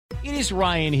is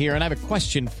Ryan here, and I have a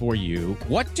question for you.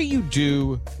 What do you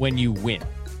do when you win?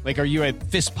 Like, are you a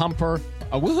fist pumper,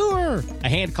 a woohooer, a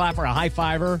hand clapper, a high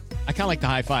fiver? I kind of like the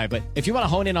high five, but if you want to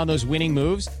hone in on those winning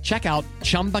moves, check out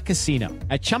Chumba Casino.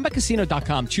 At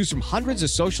ChumbaCasino.com, choose from hundreds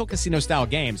of social casino-style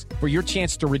games for your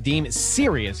chance to redeem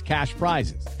serious cash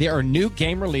prizes. There are new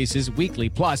game releases weekly,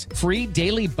 plus free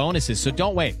daily bonuses. So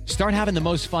don't wait. Start having the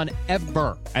most fun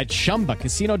ever at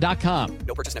ChumbaCasino.com.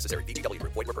 No purchase necessary. VGW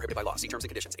Group. Void where prohibited by law. See terms and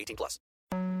conditions. 18+.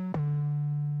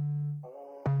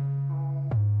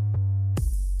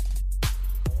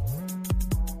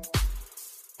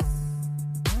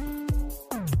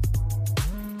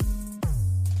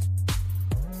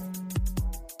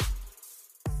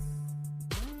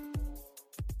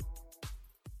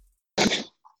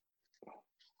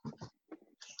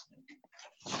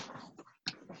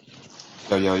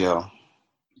 Yo.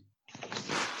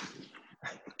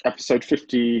 Episode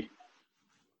 59?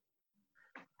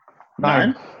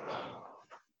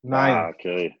 Nine.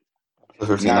 Okay.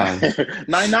 59.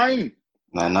 99.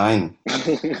 99.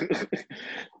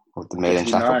 With the Made in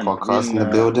Chapel 59. podcast in the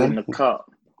building. In the cut.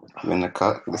 We're in the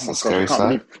cut. This is a Oh my scary God, I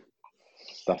can't sight. believe-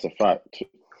 That's a fact.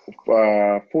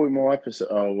 40 more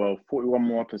episodes. 41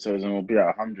 more episodes, and we'll be at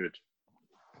 100.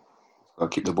 Gotta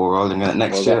keep the ball rolling in it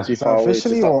next Well, year. that's too Is that far away to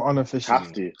officially start. or unofficially?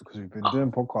 Have to. Because we've been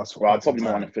doing podcasts for Well, quite some probably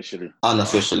more time. unofficially.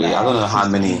 Unofficially. I don't know how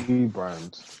many. New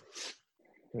brand.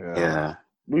 Yeah.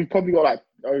 We've probably got like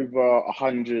over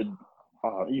 100,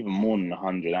 even more than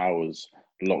 100 hours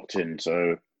locked in.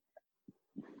 So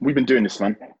we've been doing this,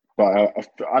 man. But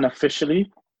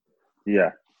unofficially,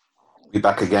 yeah, Be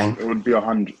back again. it would be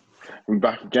 100. We're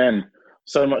back again.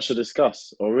 So much to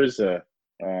discuss, or is there?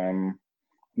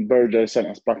 Bojo sent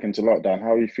us back into lockdown.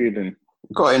 How are you feeling?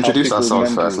 We've got to introduce people's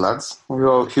ourselves mentals? first, lads.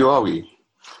 Who are we?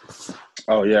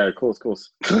 Oh yeah, of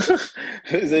course.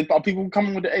 Are people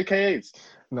coming with the AKAs?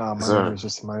 Nah, my Sir. name is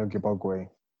just Mayo Gibogwe.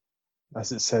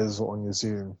 As it says on your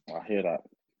Zoom. I hear that.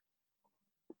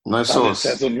 No As it sauce.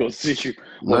 says on your tissue.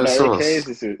 No What, sauce. AKAs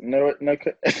is it? No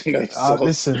sauce.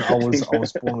 Listen, I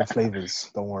was born with flavors.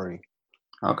 Don't worry.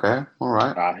 Okay. All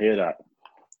right. I hear that.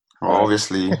 Well,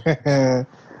 obviously,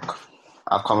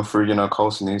 I've come through,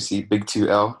 Cole Sanusi, Big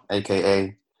 2L,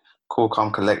 a.k.a. Cool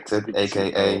Calm Collected, Big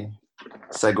a.k.a.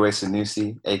 Segway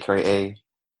Sanusi, a.k.a.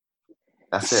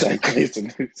 That's it.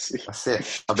 That's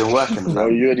it. I've been working, Well,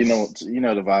 man. you already know you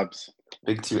know the vibes.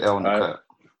 Big 2L in the Right. cut.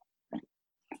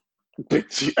 Big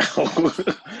T-L,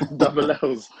 double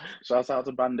L's. Shouts out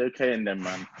to Bando K and them,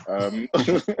 man.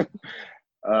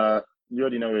 You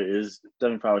already know what it is.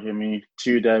 Dem Foul Hear Me,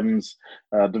 two Dems.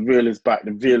 The Real is back.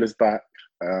 The Veal is back.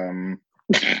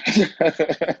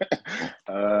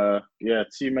 Yeah,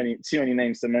 too many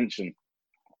names to mention.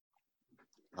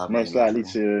 Most likely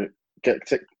to get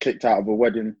kicked out of a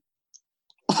wedding.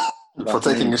 For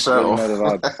taking your shirt You off. know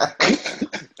the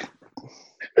vibes.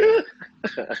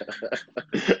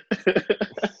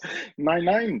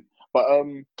 9-9. But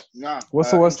nah.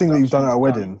 What's the worst thing that you've done at a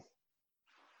wedding?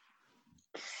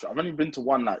 I've only been to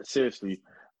one, like, seriously,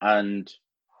 and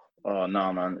oh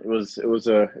no, man, it was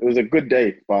a good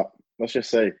day, but let's just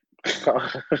say,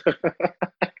 I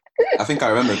think I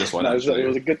remember this one. no, it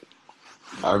was a good.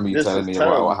 I remember you This telling is me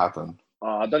terrible. what happened.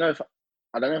 I don't know if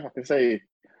I can say.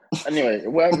 Anyway, it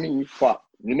weren't me, but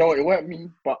you know, it weren't me,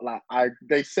 but like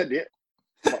they said it,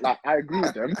 but like I agree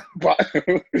with them, but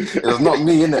It was not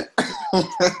me, innit?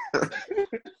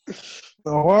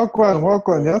 No, walk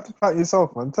on. You have to fight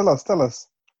yourself, man. Tell us.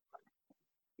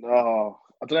 Oh,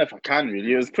 I don't know if I can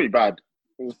really. It was pretty bad.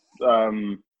 It was,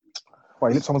 Why,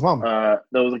 you lipped someone's mum?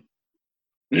 there was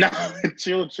no,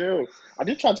 chill. I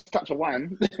did try to catch a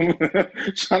wine.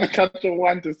 Trying to catch a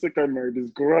wine to sicko mode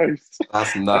is gross.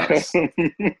 That's nuts.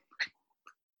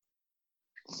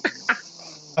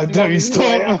 I dare you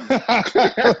stop.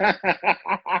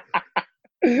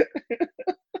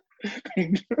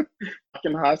 Back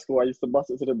in high school, I used to bust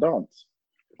it to the dance.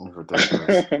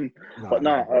 Ridiculous. But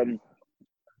no,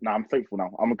 I'm faithful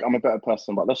now. I'm a better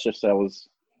person. But let's just say I was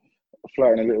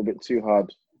flirting a little bit too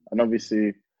hard, and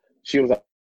obviously she was like,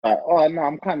 "Oh no,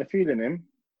 I'm kind of feeling him."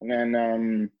 And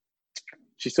then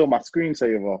she saw my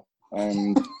screensaver,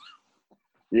 and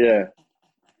yeah,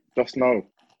 just know.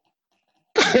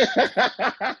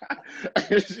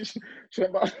 she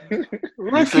went back.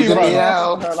 Ricky, figured bro. me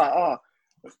out. Her like,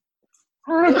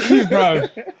 Ricky, bro.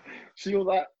 She was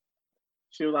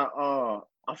like, oh,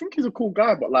 I think he's a cool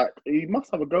guy, but like, he must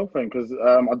have a girlfriend because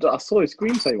I saw his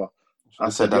screensaver.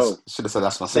 Should have said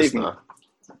that's my Save me. sister.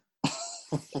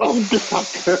 Oh,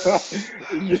 God.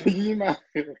 you man,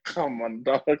 come on,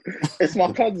 dog. It's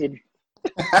my cousin.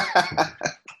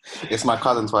 It's my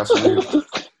cousin twice removed.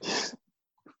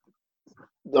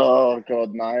 Oh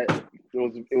god, nah.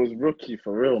 It was rookie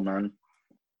for real, man.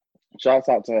 Shouts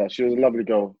out to her. She was a lovely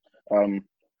girl.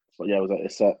 But yeah,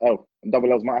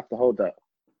 double L's might have to hold that.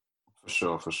 For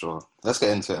sure, for sure. Let's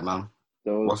get into it, man.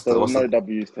 There was no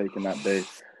W's taken that day.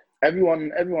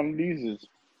 Everyone loses.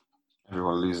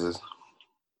 Everyone loses.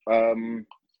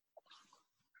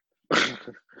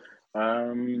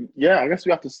 Yeah, I guess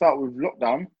we have to start with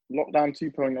lockdown. Lockdown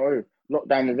 2.0.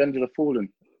 Lockdown Revenge of the Fallen.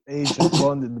 Agent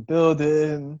Bond in the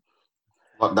building.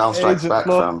 Lockdown strikes back,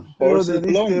 fam. Building,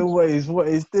 he's doing what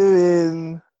he's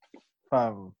doing,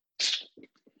 fam.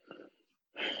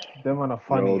 Them man are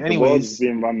funny. The Anyways, world's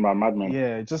being run by madmen.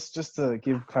 Yeah, just to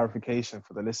give clarification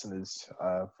for the listeners,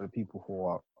 for the people who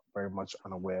are very much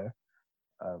unaware.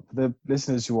 For the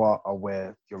listeners who are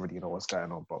aware, you already know what's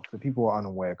going on. But for the people who are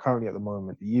unaware, currently at the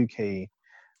moment, the UK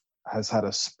has had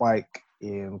a spike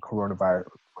in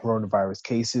coronavirus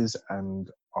cases and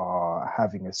are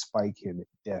having a spike in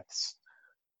deaths.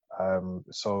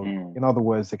 In other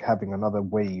words, they're having another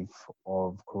wave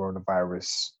of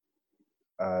coronavirus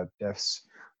deaths.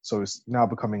 So it's now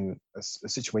becoming a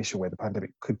situation where the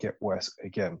pandemic could get worse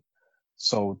again.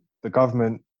 So the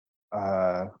government,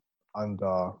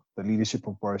 under the leadership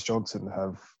of Boris Johnson,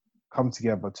 have come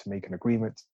together to make an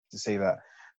agreement to say that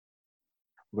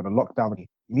we're going to lock down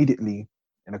immediately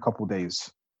in a couple of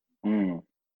days.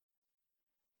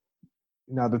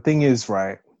 Now, the thing is,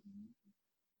 right,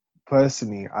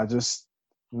 personally, I just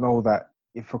know that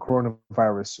if a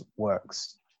coronavirus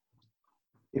works,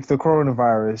 if the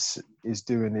coronavirus is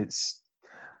doing its,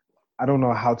 I don't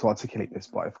know how to articulate this,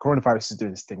 but if coronavirus is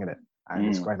doing its thing in it and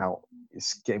it's going out,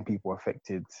 it's getting people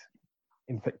infected,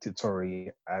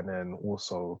 and then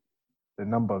also the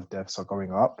number of deaths are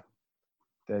going up,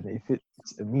 then if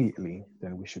it's immediately,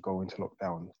 then we should go into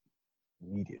lockdown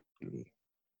immediately.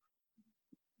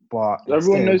 But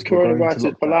everyone knows coronavirus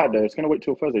is polite though. It's going to wait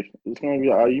till Thursday. It's going to be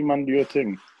like, you man do your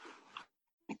thing.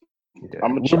 Yeah.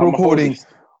 We're recording.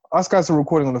 Us guys are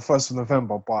recording on the 1st of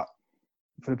November, but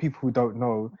for the people who don't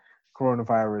know,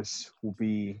 coronavirus will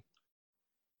be,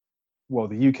 well,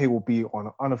 the UK will be on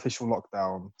an unofficial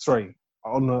lockdown. Sorry,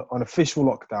 on official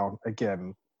lockdown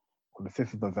again on the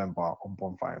 5th of November on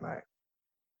Bonfire Night.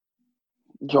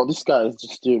 Yo, this guy is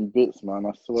just doing bits, man.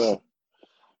 I swear.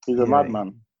 He's a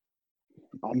madman.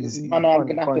 I'm going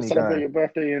to have to celebrate your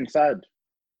birthday inside.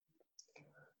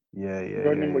 Yeah.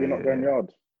 Going in, but you're not going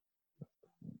yard.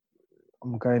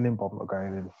 I'm going in, but I'm not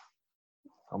going in.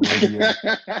 I'm already in.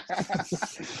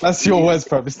 That's your words,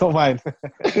 bro. It's not mine.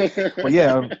 But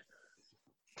yeah,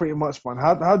 pretty much, man.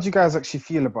 How do you guys actually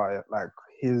feel about it? Like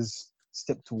his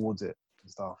step towards it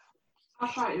and stuff.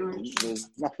 There's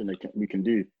nothing we can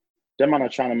do. Them man are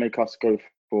trying to make us go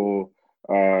for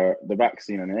the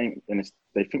vaccine, and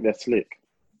they think they're slick.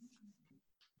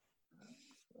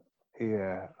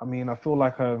 Yeah, I mean, I feel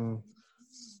like Iman,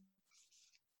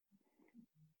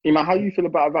 how you feel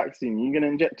about a vaccine? You gonna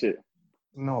inject it?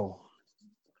 No.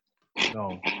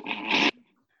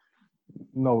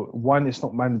 One, it's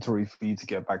not mandatory for you to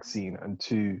get a vaccine, and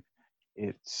two,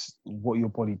 it's what your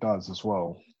body does as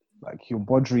well. Like your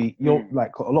body,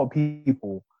 like a lot of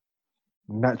people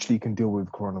naturally can deal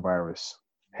with coronavirus.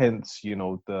 Hence,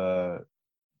 the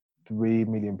 3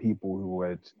 million people who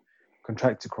had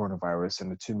contracted coronavirus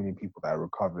and the 2 million people that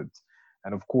recovered.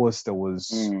 And of course, there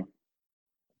was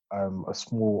a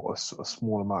small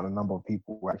amount, a number of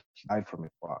people who actually died from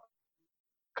it. But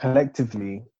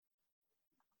collectively,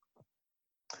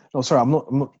 I'm not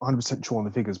 100% sure on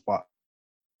the figures, but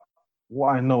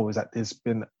what I know is that there's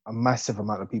been a massive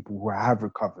amount of people who have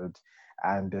recovered,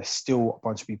 and there's still a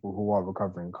bunch of people who are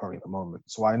recovering currently at the moment.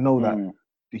 So I know that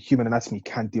the human anatomy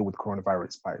can deal with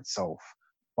coronavirus by itself.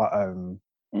 But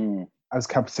as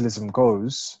capitalism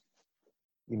goes,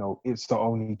 it's the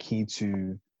only key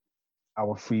to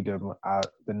our freedom,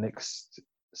 the next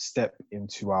step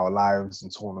into our lives,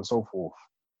 and so on and so forth.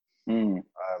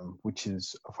 Which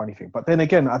is a funny thing. But then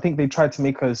again, I think they tried to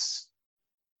make us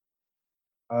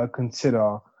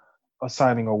consider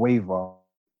signing a waiver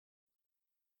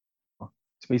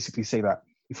to basically say that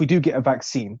if we do get a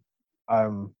vaccine,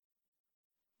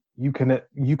 you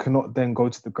cannot then go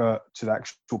to the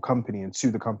actual company and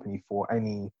sue the company for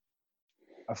any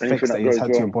effects that it's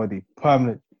had to your body,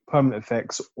 permanent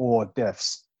effects or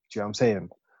deaths. Do you know what I'm saying?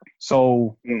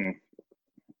 So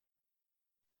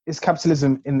it's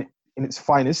capitalism in its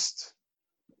finest,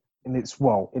 in its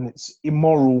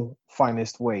immoral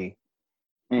finest way.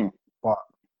 But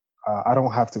I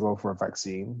don't have to go for a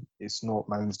vaccine. It's not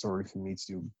mandatory for me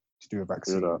to do a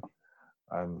vaccine.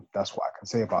 That's what I can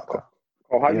say about that.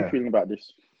 How are you feeling about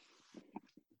this?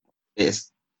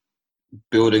 It's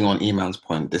building on Iman's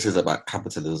point. This is about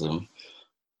capitalism.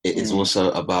 it is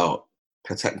also about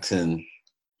protecting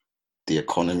the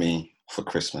economy for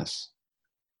Christmas,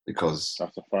 because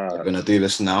That's a they're fact. going to do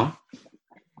this now,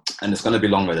 and it's going to be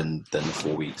longer than the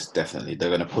 4 weeks. Definitely, they're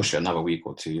going to push it another week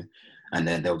or two, and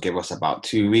then they'll give us about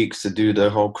 2 weeks to do the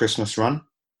whole Christmas run,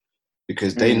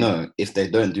 because they know if they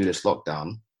don't do this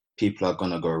lockdown, people are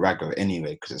going to go raggo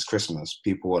anyway because it's Christmas.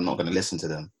 People are not going to listen to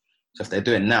them. So if they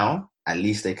do it now, at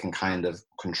least they can kind of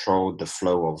control the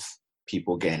flow of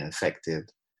people getting infected.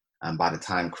 And by the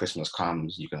time Christmas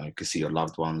comes, you can see your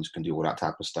loved ones, you can do all that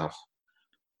type of stuff.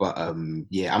 But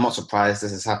yeah, I'm not surprised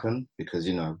this has happened because,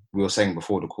 you know, we were saying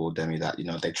before the call, Demi, that, you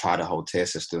know, they tried a whole tier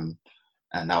system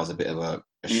and that was a bit of a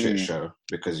shit show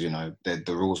because, you know, the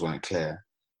rules weren't clear.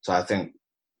 So I think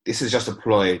this is just a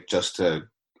ploy just to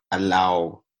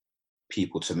allow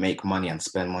people to make money and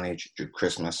spend money during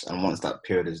Christmas. And once that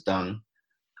period is done,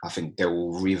 I think they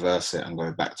will reverse it and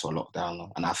go back to a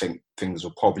lockdown. And I think things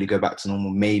will probably go back to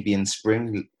normal, maybe in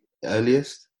spring, the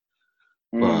earliest.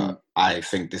 But I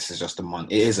think this is just a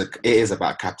month. It is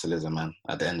about capitalism, man.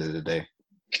 At the end of the day,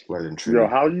 well and truly.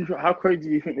 Yo, how crazy do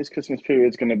you think this Christmas period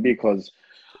is gonna be? Because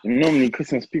normally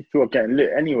Christmas people are getting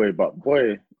lit anyway. But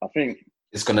boy, I think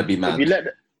It's gonna be mad.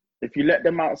 If you let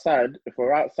them outside, if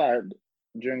we're outside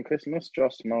during Christmas,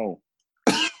 just know.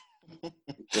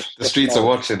 The streets are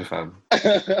watching, fam.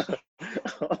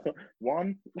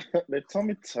 One, they told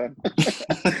me to.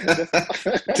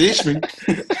 Teach me.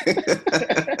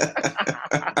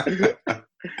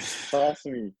 Trust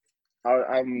me,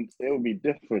 it will be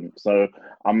different. So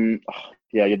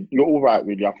yeah, you're all right,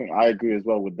 really. I think I agree as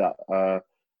well with that.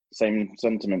 Same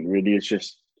sentiment, really. It's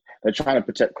just they're trying to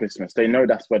protect Christmas. They know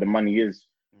that's where the money is.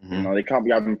 Mm-hmm. You know, they can't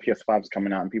be having PS5s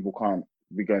coming out and people can't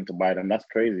be going to buy them. That's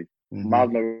crazy. Mm-hmm.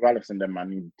 Miles Morales and them, man,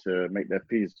 need to make their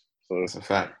peace. So That's a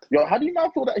fact. Yo, how do you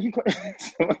not feel that he got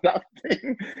that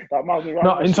thing? That Miles Morales?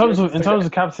 No, in terms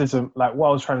of capitalism, like what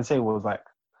I was trying to say was like,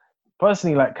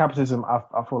 personally, like capitalism, I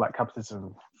feel like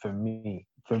capitalism for me,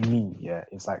 yeah,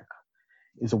 it's like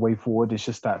is a way forward. It's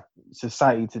just that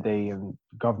society today and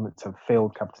governments have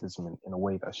failed capitalism in a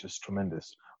way that's just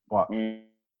tremendous. But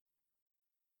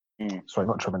sorry,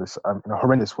 not tremendous. In a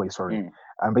horrendous way. Sorry.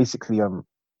 And basically, in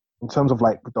terms of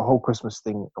like the whole Christmas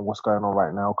thing and what's going on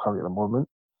right now, currently at the moment,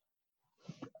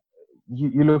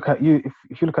 you look at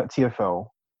if you look at TFL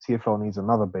needs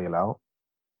another bailout.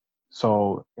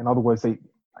 So in other words,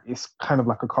 it's kind of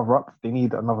like a cover up. They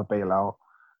need another bailout.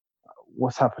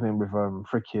 What's happening with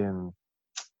freaking?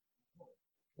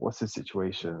 What's the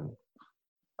situation?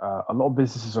 A lot of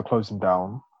businesses are closing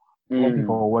down. A lot of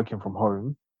people are working from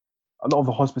home. A lot of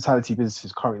the hospitality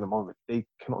businesses currently at the moment, they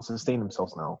cannot sustain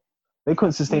themselves now. They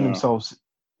couldn't sustain themselves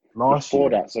last year.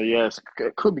 That. So yes,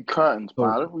 it could be curtains, but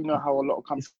I don't really know how a lot of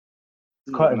companies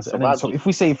curtains. And then, so if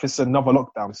we say if it's another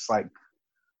lockdown, it's like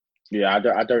I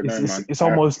don't know, man. It's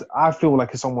almost. I feel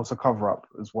like it's almost a cover up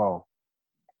as well.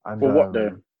 And for what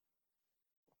though?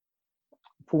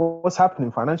 For what's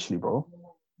happening financially, bro.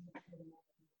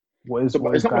 It's only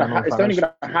going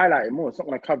to highlight it more. It's not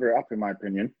going to cover it up, in my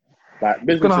opinion. Like,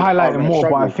 it's going to highlight it more,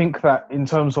 but I think that in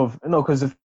terms of because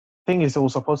the thing is, there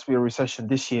was supposed to be a recession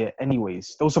this year,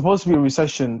 anyways. There was supposed to be a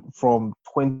recession from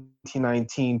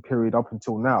 2019 period up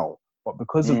until now, but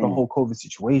because of the whole COVID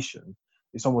situation,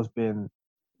 it's almost been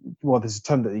there's a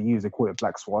term that they use. They call it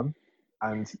black swan,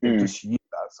 and they just use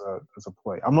that as a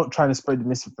ploy. I'm not trying to spread the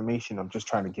misinformation. I'm just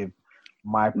trying to give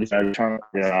my perspective.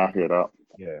 Yeah, I hear that.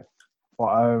 Yeah.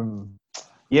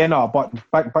 But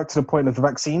but back to the point of the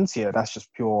vaccines. Yeah, that's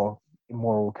just pure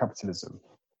immoral capitalism.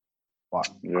 But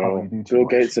Bill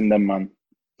Gates and them, man.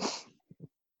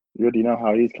 You already know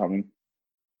how he's coming.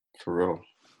 For real.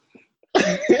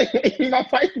 He's not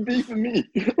fighting beef for me.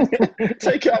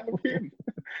 Take it up with him.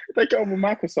 Take it up with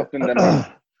Microsoft and them.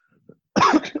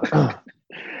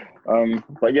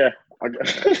 But yeah,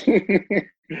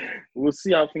 we'll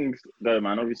see how things go,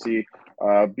 man. Obviously,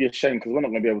 be a shame because we're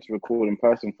not going to be able to record in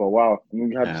person for a while. I mean,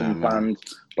 we had some plans,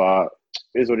 but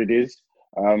it is what it is.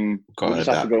 We just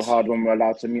have to go hard when we're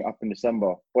allowed to meet up in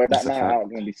December. Boy, that night out is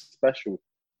going to be special.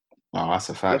 Oh, that's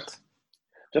a fact.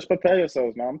 Just prepare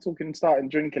yourselves, man. I'm talking starting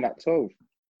drinking at 12.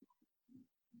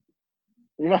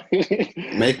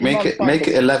 Make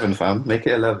it 11, fam. Make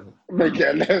it 11. Make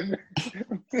it 11.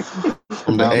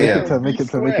 From the AM. Make it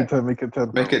 10.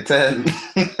 Make it 10.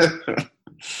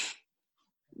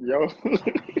 Yo.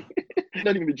 You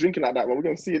don't even be drinking like that, but we're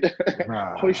going to see it.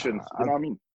 Potions, you know what I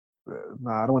mean?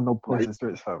 Nah, I don't want no poison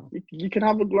spirits, fam. You can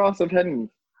have a glass of Henny.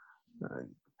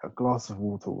 A glass of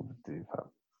water will do, fam.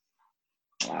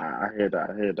 I hear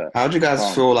that. How do you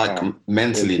guys feel like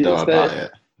mentally though about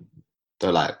it?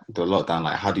 The lockdown,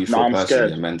 like how do you feel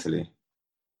personally and mentally?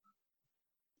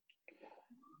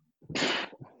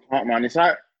 Man, it's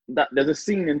like that. There's a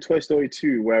scene in Toy Story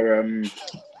 2 where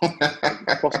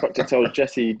Prospector tells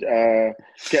Jesse,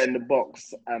 get in the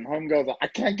box, and Homegirl's like, I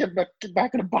can't get back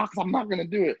in the box. I'm not gonna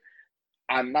do it.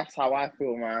 And that's how I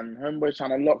feel, man. Homeboy's trying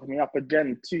to lock me up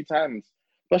again 2 times,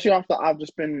 especially after I've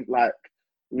just been like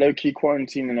low key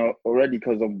quarantining already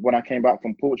because of when I came back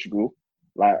from Portugal.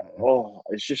 Like, oh,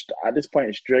 it's just at this point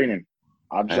it's draining.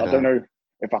 I don't know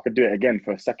if I could do it again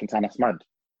for a second time. That's mad.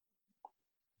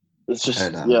 It's just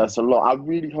it's a lot. I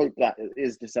really hope that it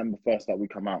is December 1st that we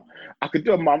come out. I could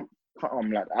do a month.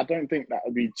 Like, I don't think that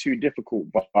would be too difficult,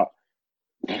 but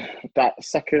that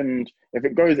second, if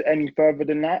it goes any further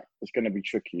than that, it's going to be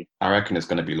tricky. I reckon it's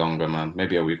going to be longer, man.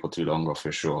 Maybe a week or 2 longer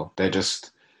for sure. They're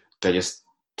just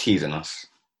teasing us.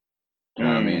 You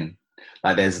know what I mean?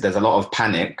 Like, there's a lot of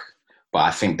panic, but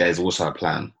I think there's also a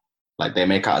plan. Like, they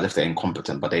make out as if they're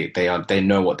incompetent, but they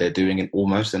know what they're doing in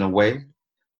a way.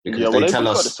 Because they tell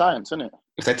us the science, innit?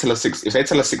 If they tell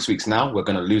us 6 weeks now, we're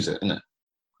gonna lose it, innit?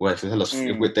 Where if they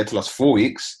tell us 4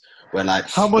 weeks, we're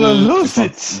like, I'm gonna lose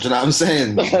it. Do you know what I'm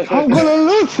saying? I'm gonna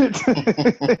lose it.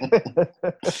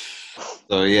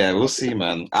 So yeah, we'll see,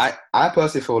 man. I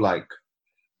personally feel like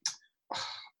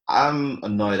I'm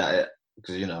annoyed at it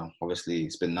because, you know, obviously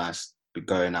it's been nice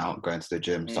going out, going to the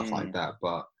gym, stuff like that.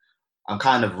 But I'm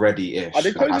kind of ready-ish. Are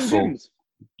they closing gyms?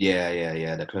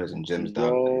 Yeah. They're closing gyms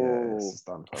down.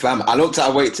 Done. Fam, I looked at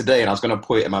a weight today and I was gonna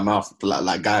put it in my mouth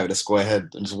like guy with a square head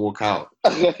and just walk out.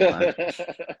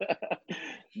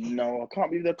 No, I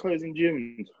can't believe they're closing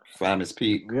gyms. Fam, it's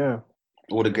peak. Yeah.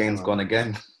 All the gains gone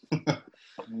again.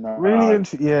 No. Really,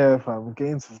 fam.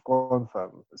 Gains have gone,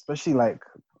 fam. Especially like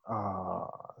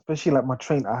my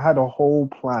train. I had a whole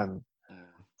plan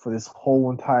for this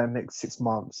whole entire next 6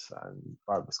 months, and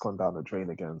it's gone down the drain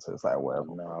again. So it's like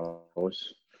whatever. No,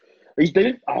 they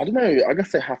didn't. I don't know. I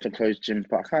guess they have to close gyms,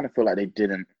 but I kind of feel like they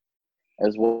didn't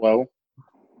as well.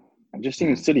 It just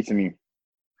seems silly to me.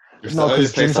 No,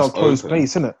 because gyms are closed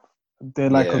space, isn't it? They're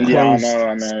like a closed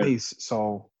I know. space.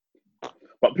 So,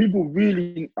 but people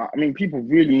really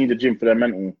need a gym for their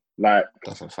mental. Like,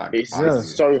 that's a fact. It's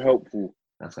so helpful.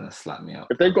 That's gonna slap me up.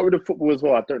 If they got rid of football as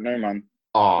well, I don't know, man.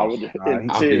 I'll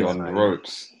be on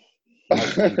ropes.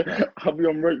 I'll be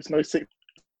on ropes. No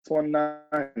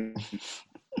 619.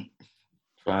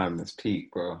 Fam, it's peak,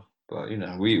 bro. But you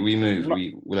know, we move.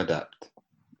 We'll adapt.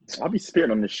 I'll be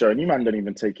spitting on this show, and you man don't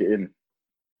even take it in.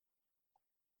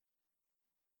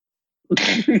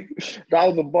 That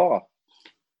was a bar.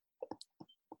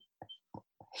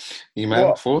 You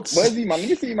man, thoughts? Where's he, man? Let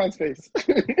me see your man's face.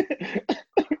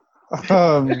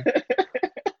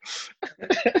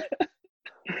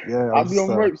 Yeah, I'll be on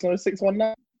ropes. No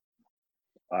 619.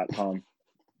 Alright, calm.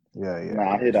 Yeah.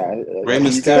 Nah, I hear that. Rey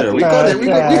Mysterio. We got it.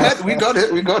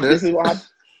 We got it. This is what happened.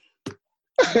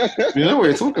 You know what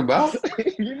you're talking about.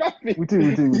 You might think, we do.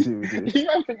 You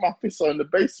might think my fists are in the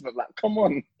basement. Like, come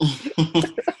on.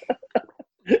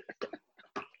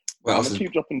 What else?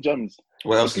 Keep dropping gems.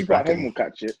 What else is at home will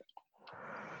catch it.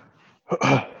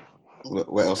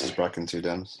 What else is Bracken to,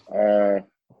 Dems?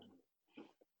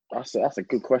 That's a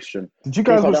good question. Did you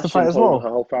guys watch the fight as well? Her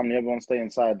whole family, everyone stay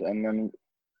inside, and then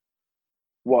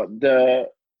was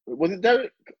it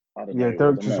Derek? I don't know.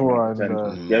 Derek Chisora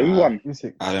and who won?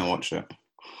 Usyk. I didn't watch it.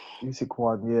 Usyk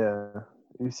won. Yeah,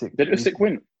 Usyk. Did Usyk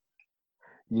win?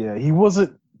 Yeah, he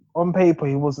wasn't on paper.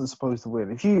 He wasn't supposed to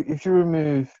win. If you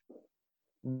remove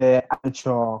their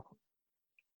amateur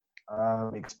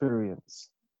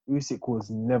experience, Usyk was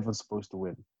never supposed to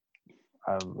win.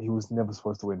 He was never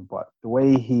supposed to win, but the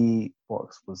way he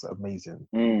boxed was amazing.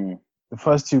 The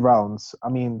first 2 rounds, I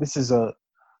mean, this is a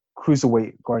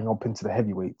cruiserweight going up into the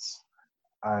heavyweights,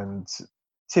 and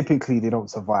typically they don't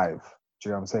survive. Do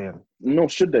you know what I'm saying? No,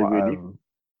 should they really?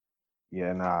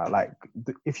 Like,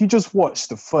 if you just watched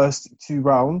the first 2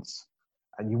 rounds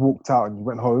and you walked out and you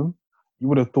went home, you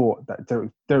would have thought that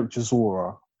Derek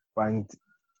Chisora banged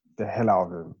the hell out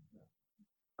of him.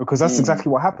 Because that's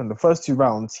exactly what happened. The first 2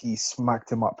 rounds, he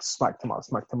smacked him up.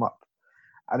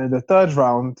 And in the third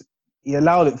round, he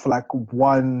allowed it for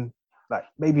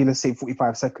maybe let's say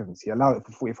 45 seconds. He allowed it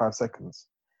for 45 seconds.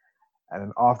 And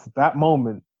then after that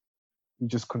moment, he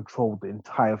just controlled the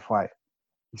entire fight.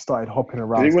 He started hopping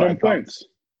around. Did he win on points?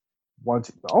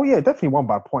 Oh yeah, definitely won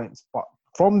by points. But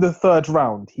from the third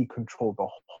round, he controlled the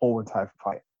whole entire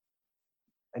fight.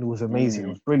 And it was amazing. It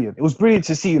was brilliant. It was brilliant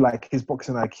to see like his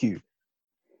boxing IQ.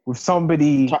 With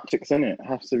somebody tactics in it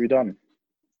has to be done,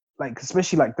 like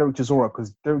especially like Derek Chisora,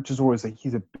 because Derek Chisora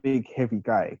he's a big heavy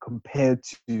guy compared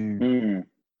to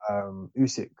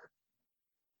Usyk,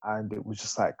 and it was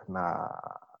just like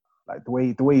like the way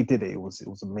he did it, it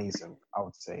was amazing. I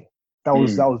would say that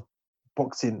was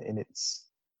boxing in its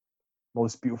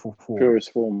most beautiful form.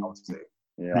 Purest form. I would say.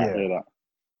 Yeah, I hear that.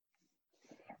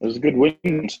 It was a good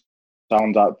win.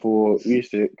 Sounds like for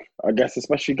Usyk, I guess,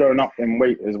 especially going up in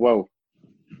weight as well.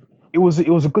 It was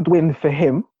a good win for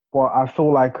him, but I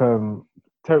feel like Derek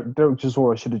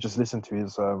Chisora should have just listened to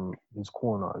his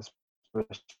corner,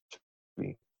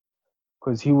 especially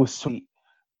because he was sweet.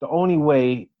 The only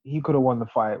way he could have won the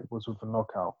fight was with a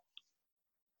knockout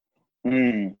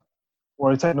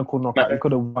or a technical knockout. He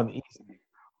could have won easily,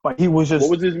 but he was just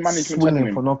what was his management telling swinging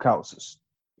him? for knockouts.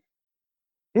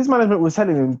 His management was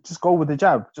telling him, just go with the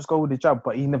jab,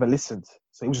 but he never listened.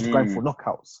 So he was just going for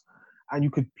knockouts. And you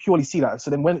could purely see that.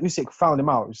 So then when Usyk found him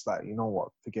out, it's like, you know what,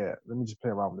 forget it. Let me just play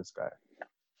around with this guy.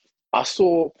 I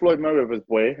saw Floyd Mayweather's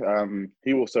boy.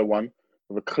 He also won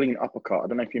with a clean uppercut. I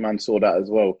don't know if you man saw that as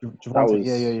well. Javante, That was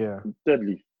yeah.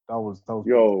 deadly. That was.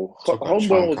 Yo,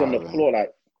 homeboy was on the out of floor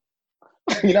like,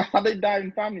 you know how they die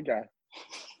in Family Guy?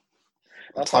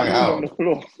 That's how Tongue he was out. on the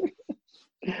floor.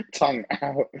 Tongue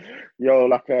out. Yo,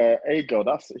 like a girl.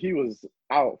 He was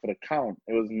out for the count.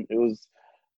 It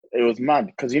was mad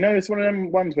because it's one of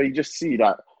them ones where you just see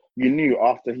that you knew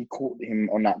after he caught him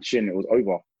on that chin, it was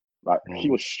over. Like he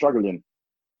was struggling.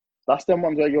 That's them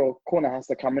ones where your corner has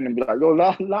to come in and be like, "Yo,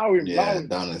 allow him." Yeah, allow him.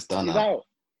 done. It's done He's now. out.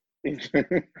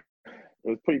 It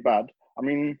was pretty bad. I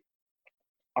mean,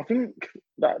 I think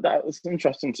that was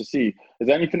interesting to see. Is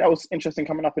there anything else interesting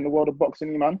coming up in the world of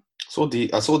boxing, man? I saw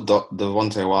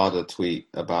Devontae Wilder tweet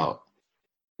about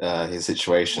his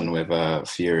situation with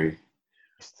Fury.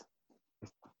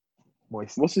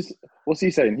 Moist. What's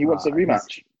he saying? He wants a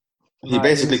rematch. He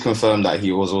basically confirmed that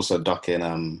he was also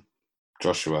ducking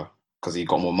Joshua because he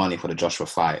got more money for the Joshua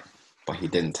fight, but he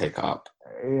didn't take it up.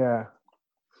 Yeah.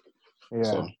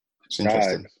 So it's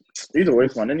interesting. He's a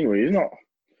waste man anyway. He's not.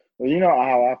 Well, you know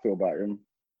how I feel about him.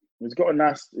 He's got a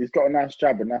nice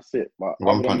jab and that's it. But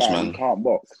One punch man. He can't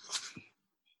box.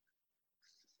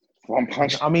 One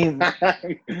punch. I mean,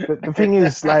 the thing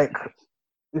is, like,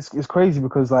 it's crazy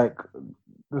because, like,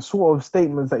 the sort of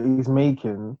statements that he's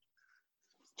making,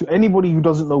 to anybody who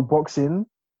doesn't know boxing,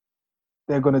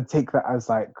 they're going to take that as,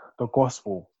 like, the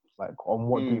gospel, like, on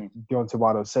what Deontay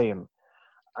Wilder's saying.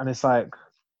 And it's like,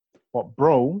 but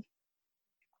bro,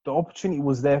 the opportunity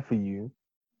was there for you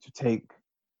to take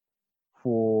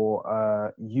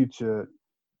for you to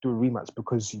do a rematch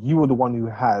because you were the one who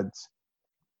had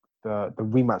the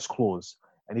rematch clause.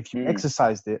 And if you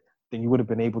exercised it, then you would have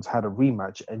been able to have a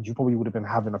rematch and you probably would have been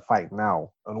having a fight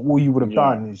now. And all you would have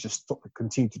done is just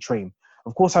continue to train.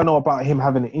 Of course, I know about him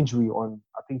having an injury on,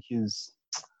 I think his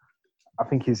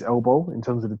elbow in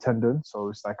terms of the tendon. So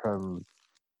it's like,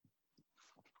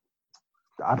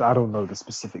 I don't know the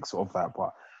specifics of that,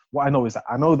 but what I know is that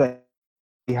I know that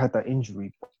he had that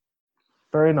injury.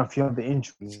 Fair enough, you have the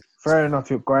injury. Fair enough,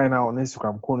 you're going out on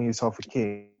Instagram calling yourself a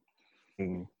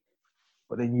king,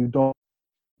 but then you don't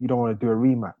want to do a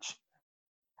rematch.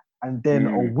 And then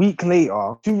a week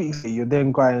later, 2 weeks later, you're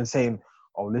then going and saying,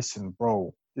 "Oh, listen,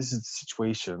 bro, this is the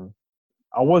situation.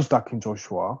 I was ducking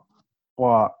Joshua,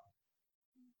 but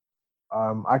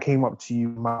I came up to you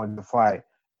in the fight.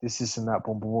 This and that,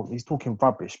 boom, boom, boom." He's talking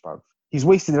rubbish, bro. He's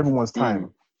wasting everyone's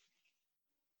time.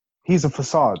 He's a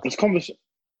facade.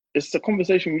 It's the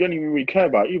conversation we don't even really care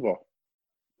about either.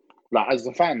 Like, as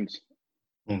the fans.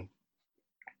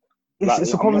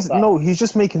 It's a conversation. No, he's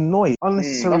just making noise.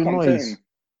 Unnecessary noise.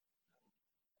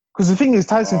 Because the thing is,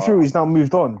 Tyson Fury's now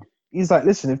moved on. He's like,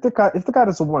 listen, if the guy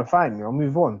doesn't want to fight me, I'll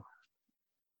move on.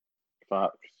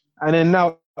 Facts. And then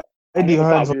now, Eddie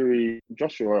Hearn's...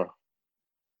 Joshua.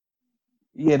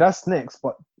 Yeah, that's next.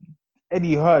 But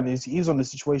Eddie Hearn, he's on the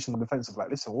situation on the defensive. Like,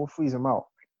 listen, we'll freeze him out.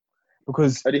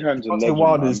 Because Eddie Hearn's Deontay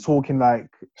Wilder is talking like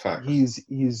he's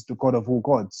the god of all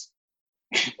gods.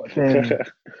 But then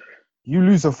you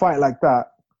lose a fight like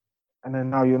that, and then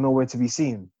now you're nowhere to be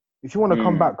seen. If you want to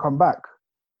come back, come back.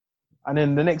 And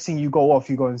then the next thing you go off,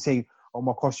 you go and say, "Oh,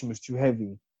 my costume was too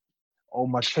heavy. Oh,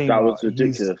 my trainer." That was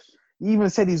ridiculous. He even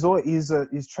said his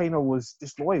trainer was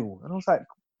disloyal, and I was like,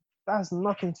 that has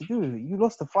nothing to do with it. You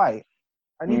lost the fight,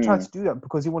 and you tried to do that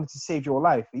because he wanted to save your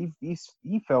life.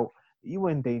 He felt you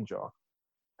were in danger.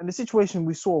 And the situation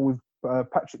we saw with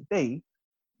Patrick Day,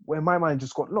 where my man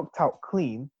just got knocked out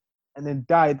clean and then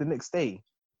died the next day,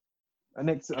 the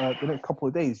next couple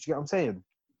of days. Do you get what I'm saying?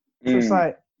 So it's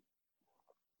like,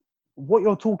 what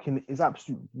you're talking is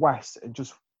absolute waste and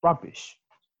just rubbish.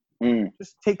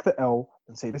 Just take the L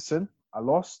and say, listen, I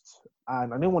lost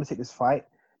and I didn't want to take this fight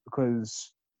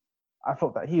because I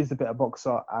felt that he is the better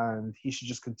boxer and he should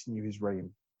just continue his reign.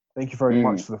 Thank you very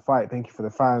much for the fight. Thank you for the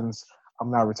fans. I'm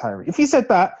now retiring. If he said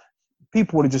that,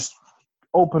 people would have just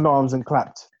opened arms and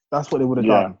clapped. That's what they would have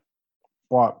done.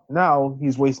 But now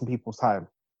he's wasting people's time.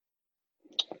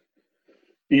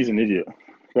 He's an idiot.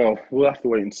 Well, we'll have to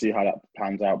wait and see how that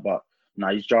pans out. But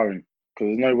he's jarring because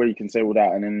there's no way you can say all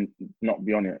that and then not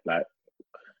be on it. Like,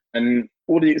 and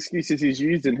all the excuses he's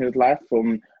used in his life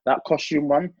from that costume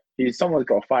one, someone's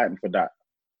got to fight him for that.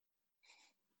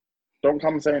 Don't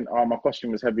come saying, "Oh, my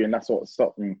costume was heavy and that's what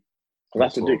stopped me,"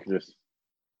 because that's ridiculous.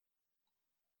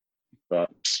 But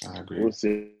I agree. we'll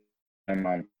see,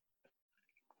 man.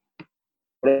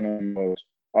 I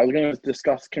was going to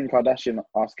discuss Kim Kardashian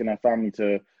asking her family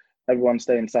to everyone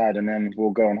stay inside and then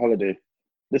we'll go on holiday.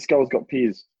 This girl's got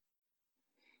peas.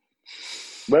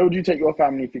 Where would you take your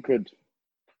family if you could?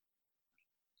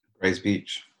 Grace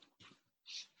Beach.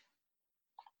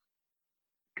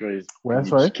 Grace. Where,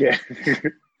 sorry? Yeah.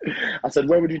 I said,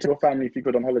 where would you take your family if you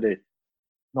could on holiday?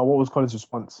 No, what was Colin's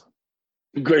response?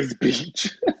 Grace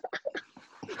Beach.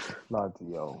 Bloody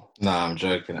yo. Nah, I'm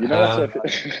joking. You know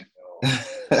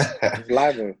it's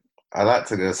live. I like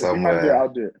to go If you man do it, somewhere. I'll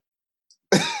do it.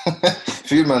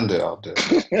 If you man do it, I'll do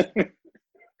it.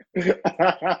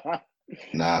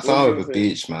 Nah, What somewhere you with a gonna say?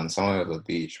 beach, man. Somewhere with a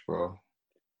beach, bro.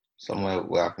 Somewhere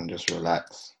where I can just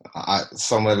relax.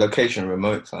 Somewhere location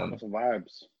remote, son. That's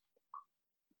vibes.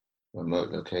 Remote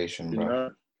location, You bro.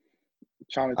 know?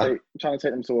 Trying to take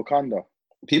them to Wakanda.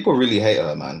 People really hate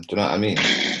her, man. Do you know what I mean?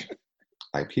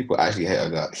 Like, people actually hate her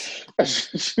guts.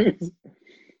 It's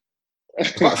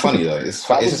It's quite funny, though. It's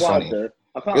just funny.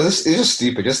 It's just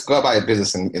stupid. Just go about your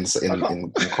business in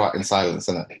silence,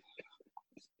 innit?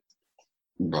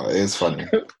 But it is funny.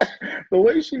 The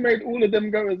way she made all of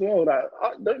them go as well. Like,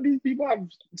 don't these people have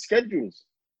schedules?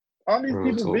 Aren't these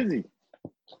Real people talk. busy?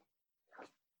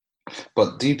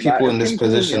 But do people Like, in this Kim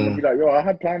calls me and position? I'll be like, yo, I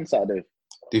had plans Saturday.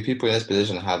 Do people in this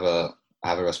position have a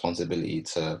responsibility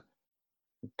to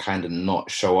kind of not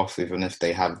show off, even if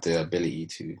they have the ability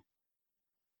to?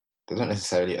 They don't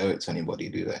necessarily owe it to anybody,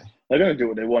 do they? They're gonna do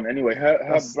what they want anyway. Her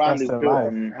That's brand is their built life.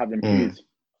 on having Mm. peas.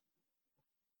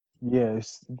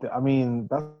 Yes, I mean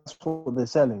that's what they're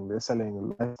selling. They're selling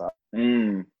a lifestyle.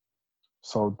 Mm.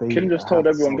 So they Kim just told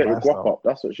have to everyone sell get your guap lifestyle. up.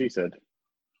 That's what she said.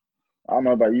 I don't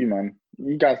know about you, man.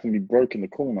 You guys can be broke in the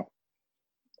corner.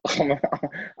 I'm a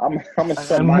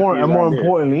And more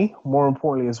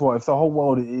importantly as well, if the whole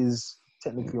world is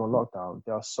technically on lockdown,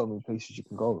 there are so many places you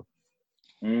can go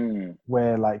Mm.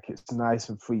 where like it's nice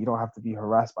and free. You don't have to be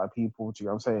harassed by people. Do you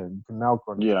know what I'm saying? You can now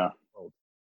go. Yeah.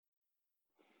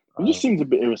 It just seems a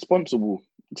bit irresponsible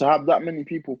to have that many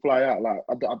people fly out. Like,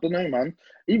 I don't know, man.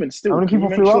 Even still, How many can you people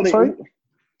make flew sure out, they sorry? all-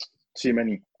 Too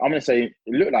many. I'm gonna say it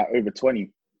looked like over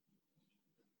 20.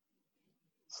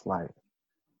 It's like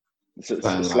It's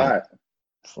Something like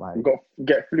you got to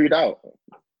get flued out.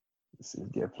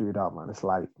 get flued out, man. It's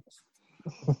like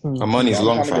Her money's I'm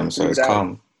long, trying to fam, get so it's flued out.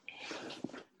 calm.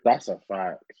 That's a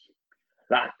fact.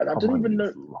 Like, I don't even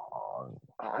know.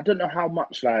 I don't know how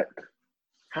much. Like,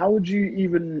 how would you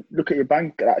even look at your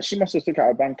bank? Like, she must have looked at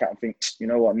her bank account and think, you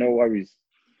know what? No worries.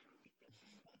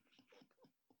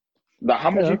 Like, how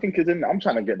much do you think is in there? I'm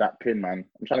trying to get that pin, man.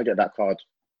 I'm trying to get that card.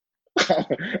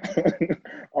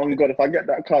 Oh my God, if I get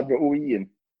that card, we're all eating.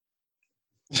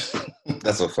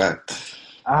 That's a fact.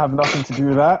 I have nothing to do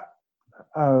with that.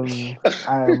 I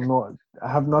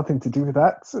have nothing to do with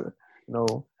that.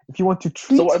 No. If you want to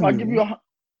treat So what if me, I give you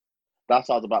that's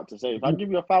what I was about to say. If I give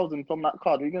you 1,000 from that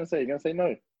card, what are you going to say? You're going to say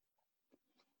no?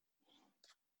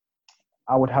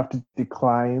 I would have to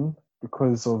decline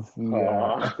because of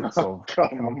the ethics of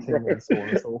come on, accounting bro. and so on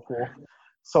and so forth.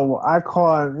 So I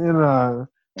can't,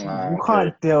 you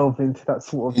can't delve into that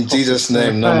sort of. In Jesus'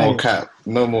 name, no more cap.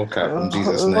 No more cap. In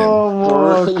Jesus' name. No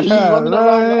more He's cap. running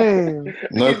around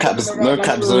like- No He's cap. running No around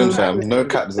cap like- zone, fam. No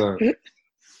cap zone.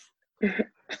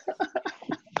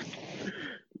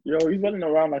 Yo, he's running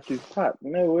around like he's packed.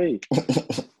 No way.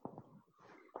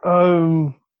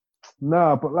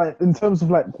 Nah, but like in terms of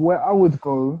like where I would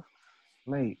go,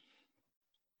 mate.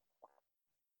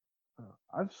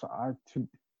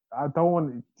 I don't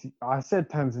want to, I said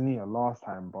Tanzania last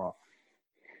time, but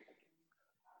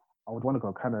I would want to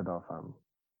go Canada, fam.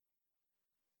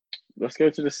 Let's go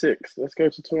to the 6. Let's go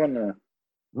to Toronto.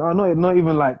 No, not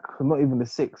even the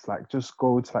 6. Like just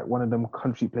go to like one of them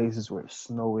country places where it's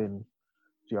snowing.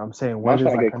 Do you know what I'm saying? Where I'm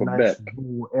there's trying to like go a nice Quebec.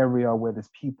 rural area where there's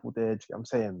people there. Do you know what I'm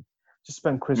saying? Just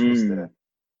spend Christmas there.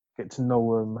 Get to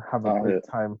know them, have a great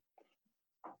time.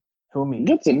 Feel me?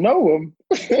 Get to know him.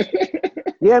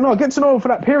 Yeah, no, get to know them for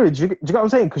that period. Do you get what I'm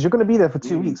saying? Because you're going to be there for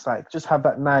 2 weeks. Like, just have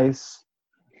that nice,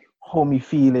 homey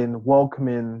feeling,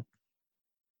 welcoming,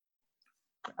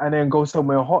 and then go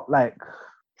somewhere hot like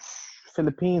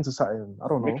Philippines or something. I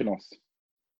don't know. Mykonos.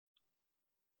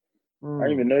 I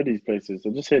don't even know these places. I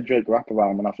just hear Drake rap about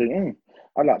them and I think,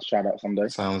 I'd like to try that someday.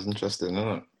 Sounds interesting, isn't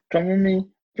it? Come with me,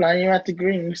 fly you out to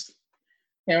Greece.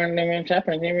 Yo,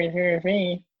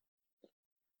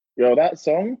 that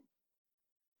song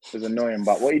is annoying,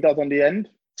 but what he does on the end,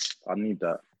 I need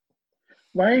that.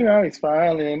 Why you always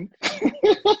smiling? To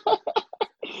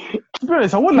be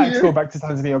honest, I would like to go back to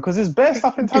Tanzania because there's bare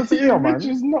stuff in Tanzania, man. Which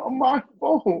is not my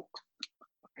fault.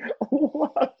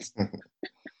 What?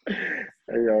 Hey,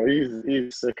 yo,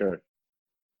 he's sicker.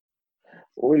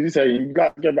 What did you say? You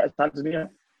got to get back to Tanzania?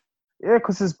 Yeah,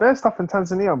 because there's bare stuff in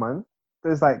Tanzania, man.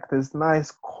 There's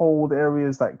nice cold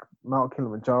areas like Mount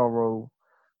Kilimanjaro.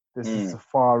 There's the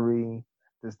safari.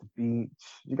 There's the beach.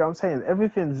 You get what I'm saying?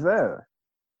 Everything's there.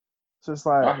 So it's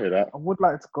like I hear that. I would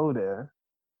like to go there,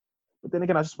 but then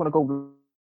again, I just want to go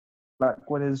like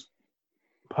when it's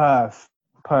Perth.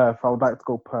 I would like to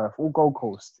go Perth or Gold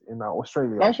Coast in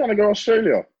Australia. I'm trying to go to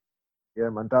Australia. Yeah,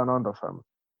 man, down under, fam.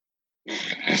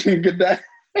 Good day.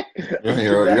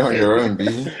 You're on your own,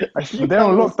 B. Actually, they're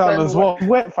on lockdown as well.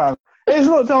 Wet, fam. It's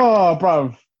lockdown,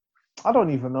 bruv. I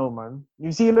don't even know, man.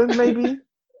 New Zealand, maybe?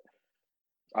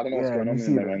 I don't know what's going on New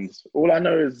in their Zealand. ends. All I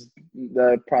know is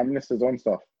the Prime Minister's on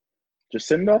stuff.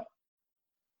 Jacinda?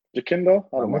 Jacinda?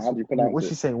 I don't know how do you pronounce What's it.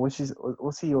 she saying? What's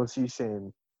he or she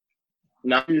saying?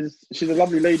 Now she's a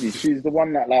lovely lady. She's the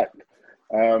one that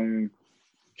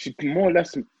she more or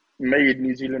less made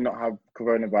New Zealand not have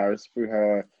coronavirus through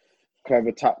her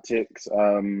clever tactics.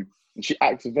 She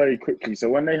acts very quickly. So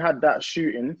when they had that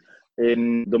shooting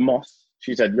in the mosque,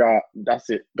 she said, "Yeah, that's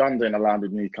it. Guns ain't allowed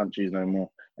in these countries no more.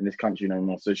 In this country no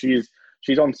more." So she's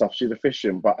on stuff. She's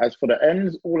efficient. But as for the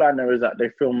ends, all I know is that they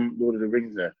filmed Lord of the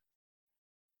Rings there.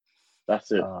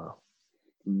 That's it.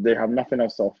 They have nothing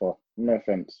else to offer. No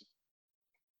offense.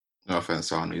 No offense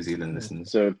to our New Zealand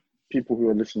listeners. So people who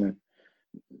are listening,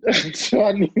 to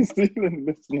our New Zealand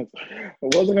listeners,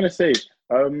 what was I going to say?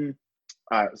 So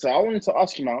I wanted to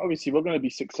ask you now. Obviously, we're going to be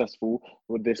successful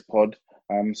with this pod.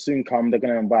 Soon come, they're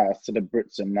going to invite us to the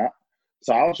Brits and that.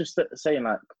 So I was just saying,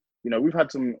 we've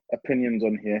had some opinions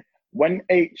on here. When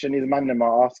H and his man them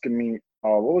are asking me,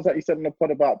 what was that you said in the pod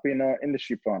about being an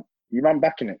industry plant? You man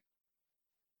backing it?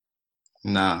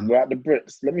 Nah. We're at the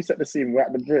Brits. Let me set the scene. We're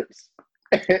at the Brits.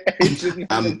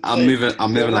 I'm moving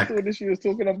like what she was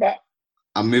talking about.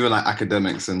 I'm moving like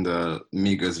academics in the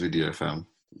Migos video, fam.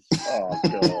 Oh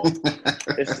god,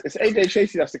 it's AJ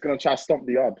Tracy that's gonna try to stomp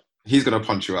the yard. He's gonna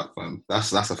punch you up, fam.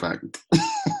 That's a fact.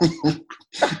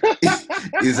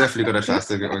 He's definitely gonna try to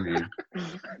stick it on you.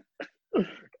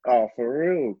 Oh, for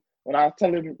real. When I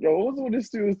tell him, yo, what's all this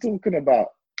dude was talking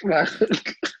about? Like,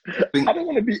 I don't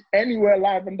want to be anywhere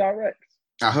live and direct.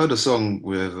 I heard a song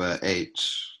with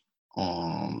H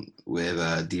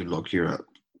with D Block Europe,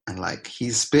 and like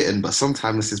he's spitting, but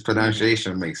sometimes his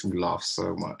pronunciation makes me laugh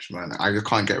so much, man. I just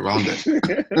can't get around it.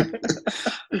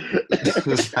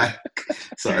 It's like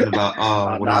something about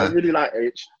I really like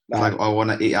H. Like I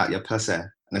want to eat out your pussy, and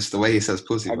it's the way he says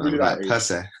pussy, I man. really Like like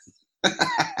pussy.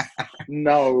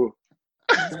 No.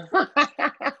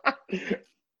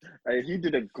 Hey, he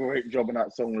did a great job on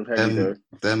that song with Henny, though.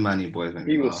 Them Manny boys.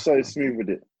 He was so smooth with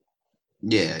it.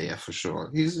 Yeah, for sure.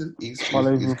 He's good.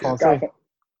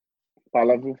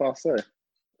 Parlez-vous français?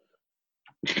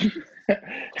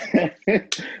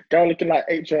 Girl looking like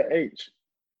H.O.H.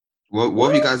 What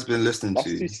have you guys been listening That's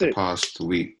to too the sick. past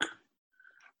week?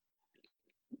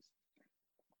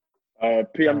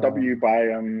 PMW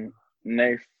by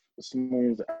Nath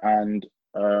Smalls and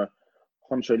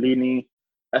Honcholini.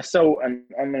 SL and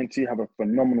Unknown T have a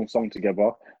phenomenal song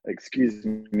together. Excuse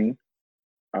me.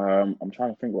 I'm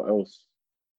trying to think what else.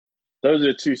 Those are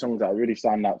the two songs that really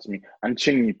stand out to me. And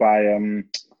Chingy by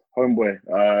Homeboy,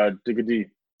 Digga D.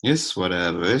 It's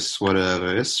whatever. Let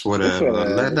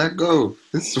that go.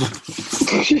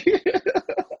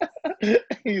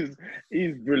 He's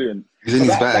brilliant. He's in his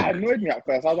That bag. annoyed me at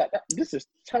first. I was like, this is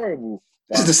terrible.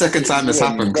 This is the second time it's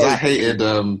happened because I Very hated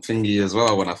Thingy as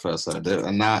well when I first heard it,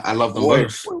 and now I love them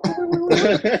both.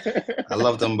 I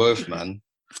love them both, man.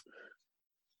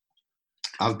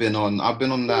 I've been on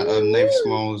that Nave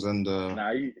Smalls and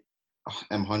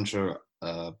M Hunter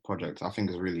project. I think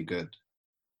is really good.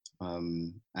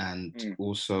 And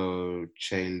also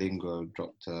Che Lingo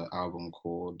dropped an album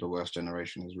called The Worst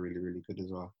Generation. Is really, really good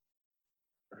as well.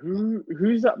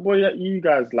 Who's that boy that you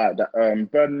guys like? That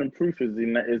Burden and Proof is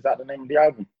that the name of the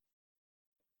album?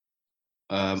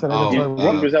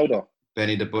 Ron Griselda.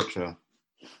 Benny the Butcher.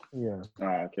 Yeah.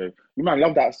 Okay. You might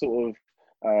love that sort of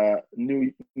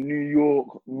New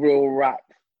York real rap.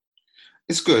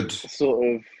 It's good. Sort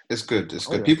of. It's good. It's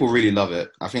good. Yeah. People really love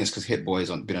it. I think it's because Hit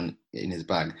Boy's been in his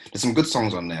bag. There's some good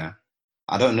songs on there.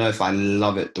 I don't know if I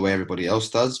love it the way everybody else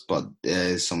does, but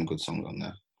there's some good songs on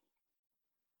there.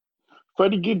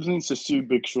 Freddie Gibbs needs to sue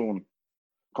Big Sean.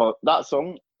 'Cause that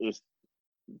song is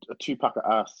a 2-pack of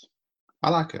ass. I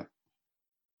like it.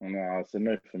 No, it's a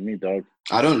no for me, dog.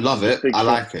 I don't love it. Big I Sean.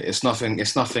 like it. It's nothing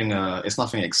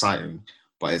exciting,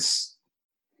 but It's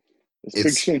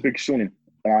Big Sean, Big Sean.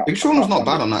 Big Sean was not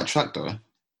bad on that track though.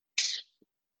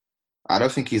 I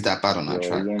don't think he's that bad on that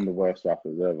track. He's one of the worst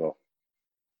rappers ever.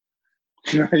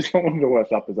 He's not one of the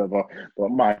worst rappers ever, but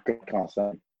my God, I can't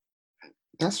stand him.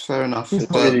 That's fair enough. He's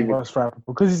But not the worst rapper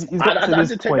because he's got to I this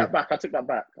did take point. that back. I took that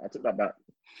back.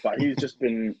 But he's just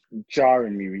been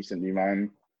jarring me recently,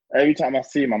 man. Every time I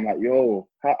see him, I'm like, yo,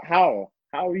 how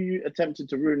are you attempting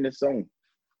to ruin this song?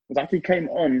 It's like he came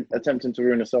on attempting to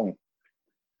ruin a song.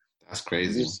 that's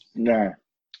crazy. Nah.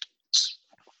 This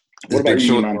What about Big you,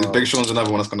 Sean, man? this Big Sean's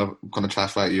another one that's gonna try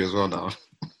to fight you as well now.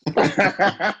 What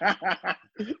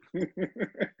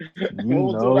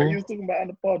was all that you was talking about on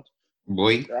the pod?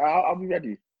 Boy, I'll be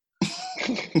ready.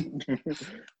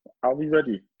 I'll be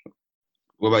ready.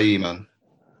 what about you, man?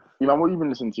 You know, what you been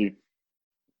listening to?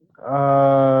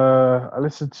 I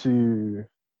listened to.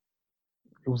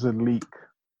 It was a leak.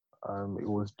 It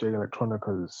was Jay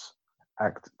Electronica's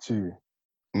Act 2.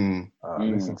 I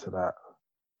listened to that.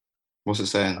 What's it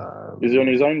saying? Is he on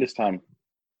his own this time?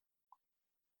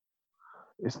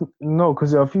 It's no,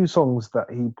 because there are a few songs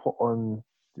that he put on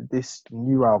this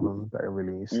new album that he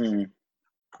released,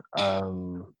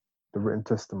 The Written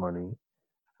Testimony,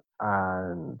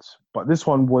 but this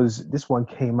one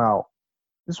came out.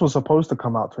 This was supposed to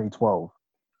come out 2012,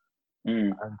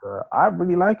 and I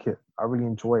really like it. I really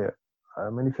enjoy it.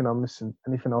 Anything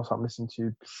else I'm listening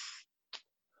to?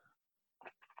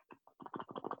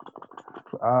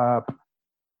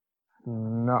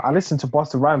 No, I listened to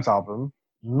Busta Rhymes album.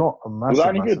 Not a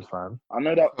massive fan. I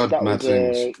know that was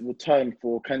a return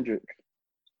for Kendrick.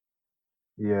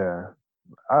 Yeah,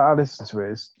 I listened to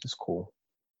it. It's cool.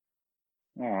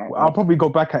 Right, I'll probably go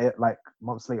back at it like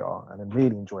months later and then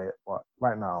really enjoy it. But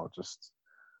right now, just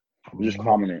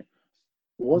calming it.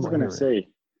 What was I going to say?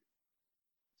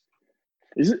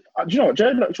 Is it? Do you know what? Jay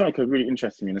Electronica really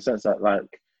interested me in the sense that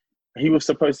like he was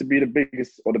supposed to be the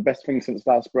biggest or the best thing since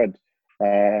sliced bread,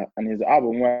 and his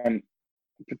album went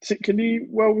particularly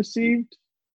well received.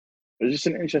 It was just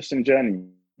an interesting journey.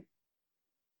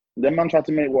 Then man tried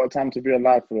to make What a Time to Be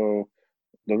Alive for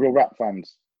the real rap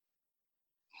fans.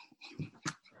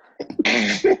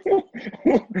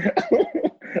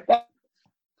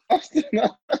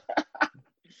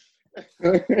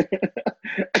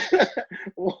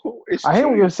 I hear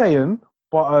what you're saying,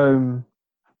 but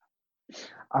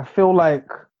I feel like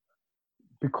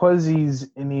because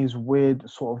he's in his weird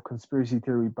sort of conspiracy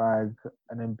theory bag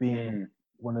and then being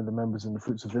one of the members in the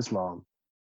Fruits of Islam,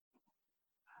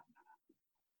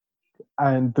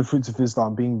 and the Fruits of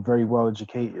Islam being very well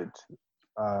educated,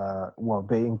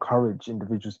 they encourage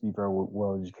individuals to be very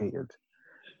well educated.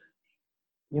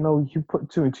 You know, you put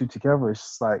two and two together, it's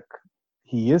just like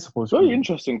he is supposed to be. Very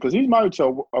interesting because he's married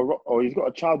to or he's got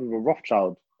a child with a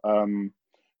Rothschild. You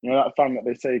know that family that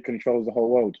they say controls the whole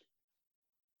world.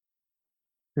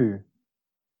 Who?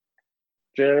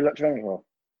 Jay Electronica.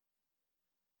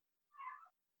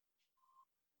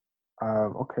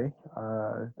 Okay.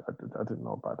 I didn't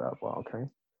know about that, but okay.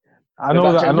 I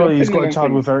know he's got a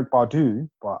child with Eric Badu,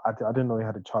 but I didn't know he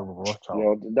had a child with a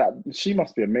Rothschild. Well, she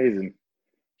must be amazing.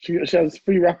 She has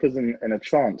 3 rappers in a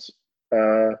trance.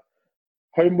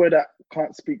 Homeboy that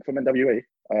can't speak from NWA.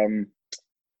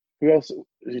 Who else?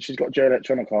 She's got Jay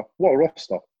Electronica. What a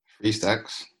roster. 3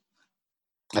 Stacks.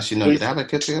 Actually, no, did they have a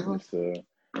kid together?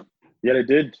 Yeah, they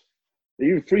did.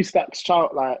 Even 3 Stacks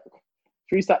child, like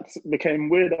 3 Stacks became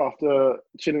weird after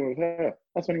chilling with her.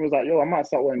 That's when he was like, "Yo, I might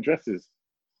start wearing dresses."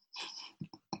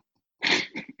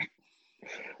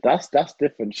 That's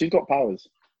different. She's got powers.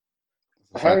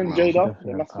 Her and Jada,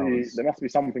 there must be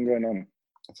something going on.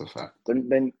 That's a fact.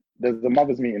 Then there's the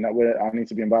mothers meeting that I need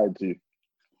to be invited to.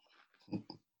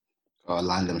 Gotta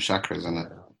line them chakras, isn't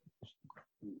it?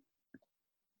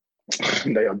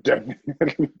 They are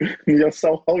definitely you're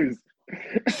so hoes.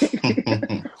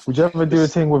 Would you ever do a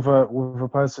thing with a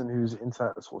person who's into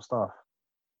that sort of stuff?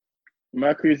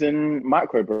 Mercury's in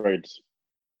micro braids.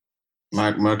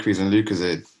 Mercury's in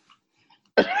Lucozade.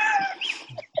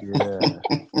 Yeah.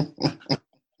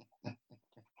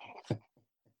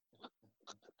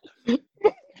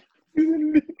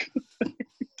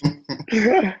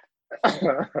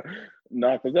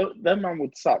 No, because that man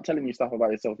would start telling you stuff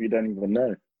about yourself you don't even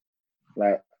know.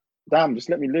 Like, damn, just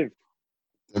let me live.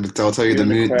 I'll tell you, the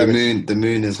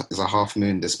moon is a half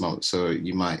moon this month, so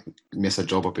you might miss a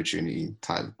job opportunity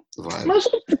type vibe.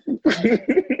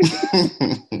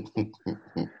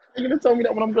 you going to tell me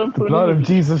that when I'm going The for an blood of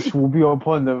interview? Jesus will be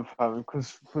upon them, fam.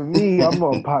 Because for me, I'm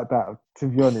not about that, to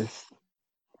be honest.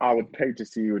 I would pay to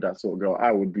see you with that sort of girl.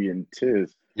 I would be in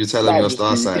tears. You tell That them would your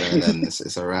just star be. sign, and then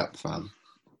it's a wrap, fam.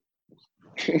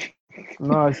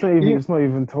 No, it's not even. It's not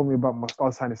even told me about my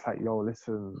star sign. It's like, yo,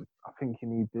 listen, I think you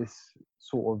need this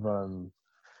sort of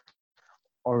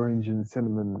orange and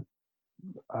cinnamon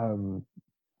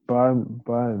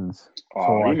burns, Oh,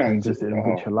 so I you can man. just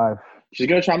enrich Oh. your life. She's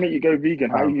gonna try and make you go vegan.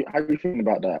 How Um, you feeling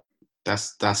about that?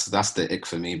 That's the ick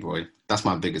for me, boy. That's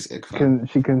my biggest ick, fam.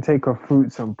 she can take her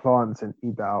fruits and plants and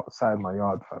eat that outside my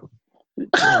yard, fam.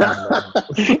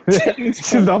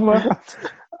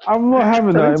 I'm not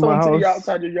having that Telling in my someone to eat house.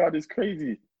 outside your yard is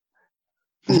crazy.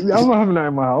 I'm not having that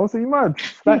in my house. Are you mad?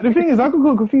 Like the thing is, I could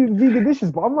cook a few vegan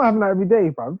dishes, but I'm not having that every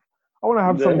day, fam. I want to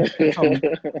have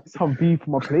some beef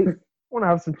on my plate. I want to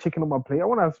have some chicken on my plate. I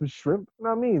want to have some shrimp. You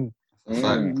know what I mean?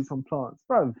 Maybe some plants,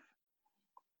 bruv.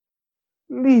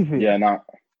 Leave it. Yeah, nah.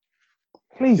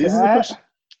 Please. See,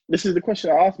 this is the question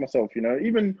I asked myself. You know,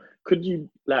 even could you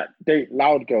like date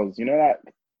loud girls? You know, like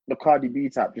the Cardi B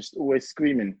type, just always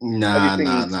screaming. Nah.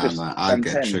 Just I on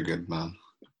get 10. triggered, man.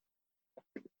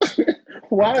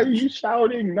 Why are you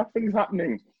shouting? Nothing's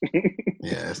happening.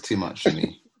 Yeah, it's too much for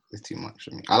me. It's too much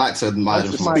for me. I like to admire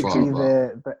them This from might afar, be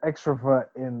but the extrovert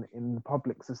in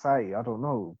public society. I don't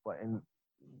know, but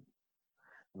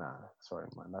sorry,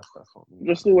 man, that's not me.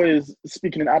 Just always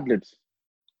speaking in ad-libs.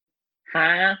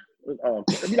 Huh? Oh,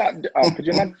 could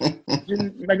you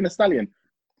imagine Megan Thee Stallion?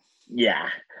 Yeah.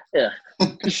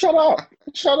 Shut up.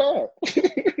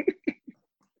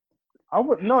 I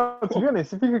would no. To be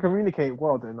honest, if you can communicate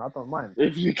well, then I don't mind.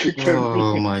 If you could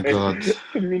Oh my god.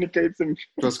 communicate some.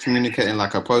 Just communicating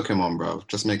like a Pokemon, bro.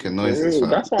 Just making noises, fam.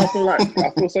 That's why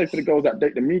I feel sorry for the girls that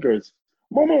date the Migos.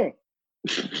 Mama.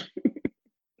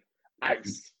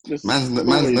 Ice. Man's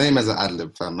name is an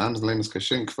ad-lib, fam. Man's name is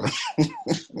Kashink, fam.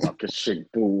 Like a shit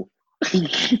ball.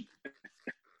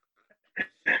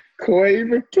 Koi.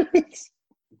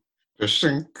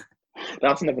 Kashink.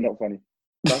 That's never not funny.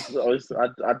 That's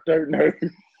I don't know.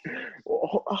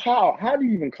 How do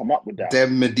you even come up with that?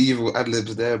 Them medieval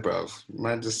ad-libs there, bro.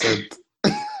 Man just said,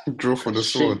 draw for the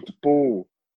sword. Shit ball.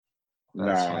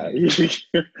 That's Nah. funny.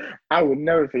 I would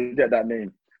never forget that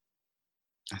name.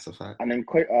 That's a fact. And then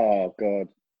oh god.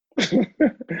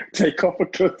 Take off a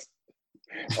cut.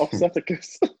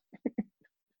 Offseticus.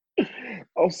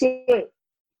 Offset.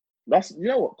 That's, you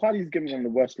know what? Cardi's giving me one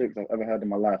of the worst lyrics I've ever heard in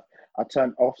my life. I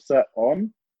turned Offset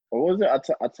on. Or was it?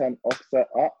 I turned Offset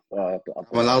up.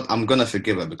 Well, I'm gonna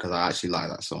forgive her because I actually like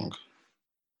that song.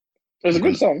 It's a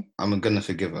good song. I'm gonna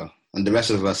forgive her, and the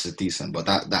rest of the verse is decent, but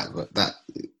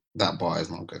that bar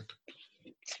is not good.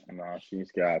 Nah, she needs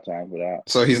to get out of time for that.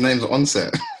 So his name's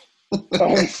Onset.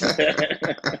 Wow.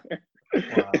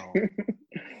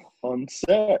 On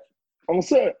set.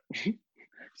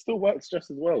 Still works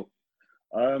just as well.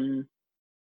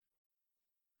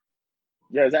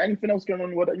 Yeah, is there anything else going on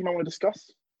in the world that you might want to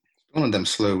discuss? One of them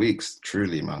slow weeks,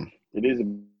 truly, man. It is a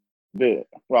bit.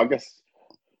 Well, I guess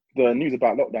the news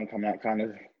about lockdown coming out kind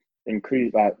of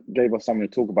gave us something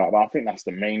to talk about. But I think that's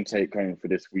the main take home for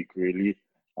this week, really.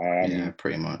 Yeah,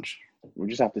 pretty much. We'll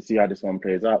just have to see how this one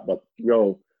plays out. But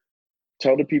yo,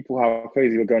 tell the people how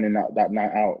crazy we're going in that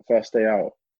night out, first day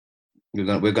out.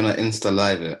 We're gonna Insta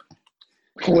live it.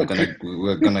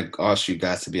 We're gonna ask you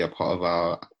guys to be a part of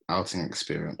our outing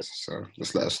experience. So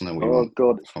just let us know what you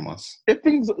want from us. Since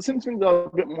things are a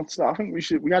bit more slow, I think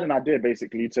we had an idea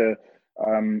basically to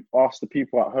ask the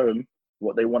people at home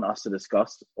what they want us to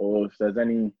discuss, or if there's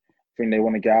anything they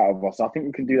want to get out of us. I think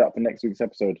we can do that for next week's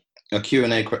episode. A Q&A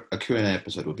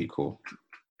episode would be cool.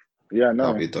 Yeah,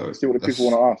 no. That'd be dope. See what the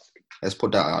people want to ask. Let's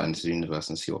put that out into the universe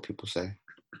and see what people say.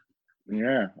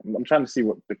 Yeah, I'm trying to see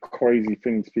what the crazy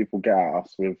things people get at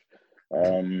us with.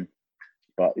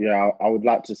 But yeah, I would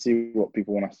like to see what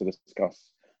people want us to discuss.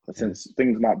 But since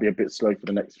things might be a bit slow for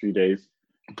the next few days.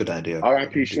 Good idea.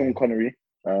 R.I.P. Sean Connery.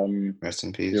 Rest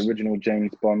in peace. The original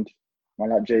James Bond. I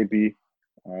like JB.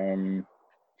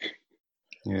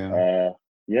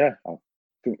 Yeah, I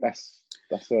think that's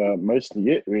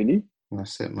mostly it, really.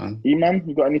 That's it, man. E-Man,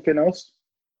 you got anything else?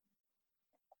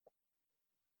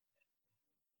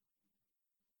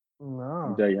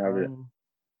 No. There you have it.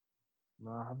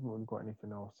 No, I haven't really got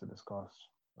anything else to discuss.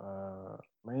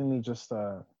 Mainly just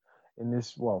for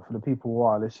the people who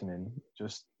are listening,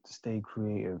 just stay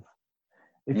creative.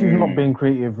 If you've not been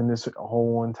creative in this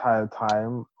whole entire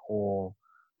time, or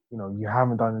you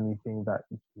haven't done anything that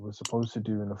you were supposed to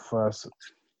do in the first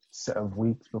set of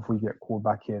weeks before you get called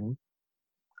back in,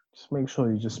 just make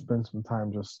sure you just spend some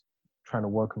time just trying to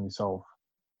work on yourself.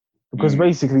 Because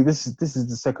basically, this is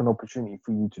the second opportunity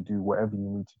for you to do whatever you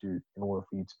need to do in order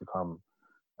for you to become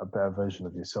a better version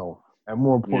of yourself, and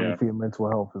more important for your mental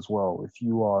health as well. If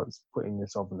you are putting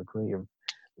yourself in the creative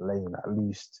lane, at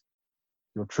least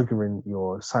you're triggering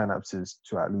your synapses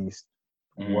to at least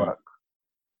work,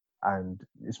 and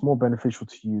it's more beneficial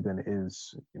to you than it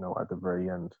is, at the very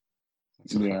end.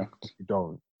 Yeah, if you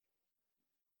don't.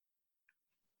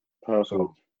 Perfect.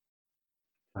 So,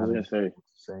 I was gonna say,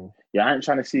 say, yeah, I ain't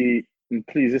trying to see.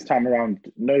 Please, this time around,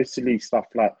 no silly stuff.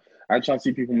 Like, I ain't trying to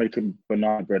see people making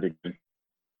banana bread again.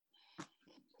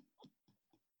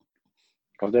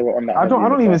 Because they were on that. I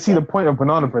don't even see the point of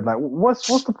banana bread. Like, what's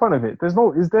the point of it?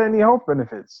 Is there any health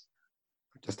benefits?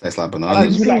 It just tastes like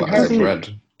bananas. Like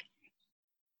bread.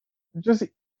 Just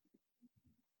eat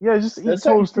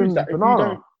toast and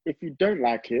banana. If you don't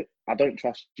like it, I don't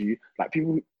trust you. Like,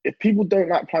 if people don't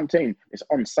like plantain, it's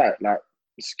on site. Like,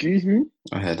 excuse me.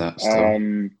 I heard that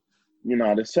still.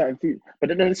 There's certain food, but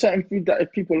then there's certain food that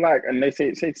if people like, and they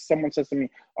say someone says to me,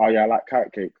 "Oh yeah, I like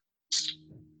carrot cake,"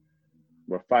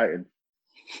 we're fighting.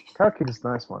 Carrot cake is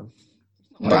nice, man.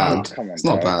 Bad. Come on, it's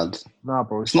not bad. Nah,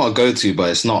 bro. It's not a go-to, but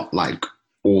it's not like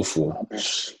awful.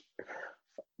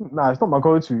 Nah, it's not my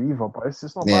go-to either, but it's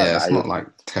not bad. Yeah, it's not like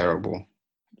terrible.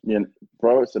 Yeah,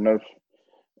 bro, it's a no.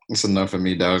 It's a no for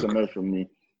me, dog. It's a no from me.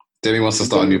 Demi wants to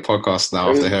start a new podcast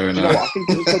now after hearing that.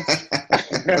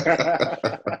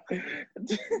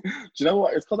 Do you know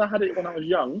what? It's because I had it when I was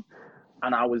young,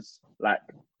 and I was like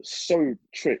so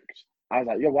tricked. I was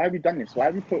like, "Yo, why have you done this? Why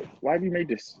have you made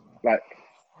this?" Like,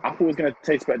 I thought it was gonna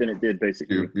taste better than it did.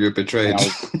 Basically, you were betrayed.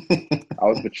 I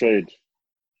was betrayed.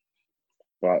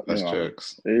 But that's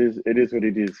jokes. It is what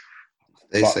it is.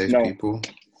 Stay safe, people.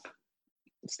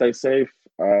 Stay safe.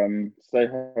 Stay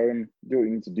home. Do what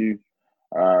you need to do.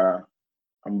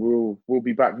 And we'll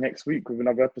be back next week with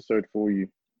another episode for you.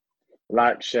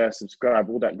 Like, share, subscribe,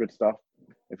 all that good stuff.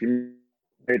 If you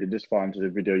made it this far into the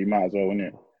video, you might as well,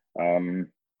 wouldn't it?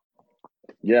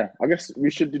 Yeah, I guess we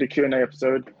should do the Q&A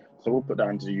episode, so we'll put that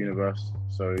into the universe.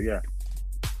 So yeah,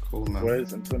 cool, man.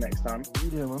 Boys, until next time.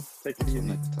 Yeah, man. Take it easy.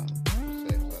 Next time.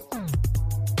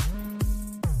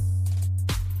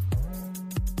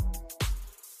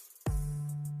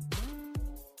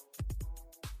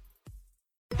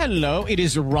 Hello, it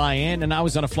is Ryan, and I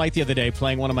was on a flight the other day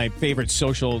playing one of my favorite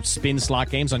social spin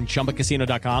slot games on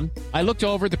ChumbaCasino.com. I looked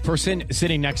over at the person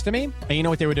sitting next to me, and you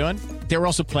know what they were doing? They were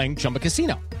also playing Chumba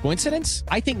Casino. Coincidence?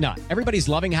 I think not. Everybody's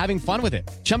loving having fun with it.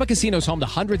 Chumba Casino is home to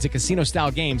hundreds of casino-style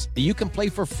games that you can play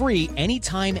for free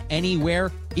anytime,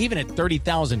 anywhere, even at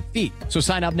 30,000 feet. So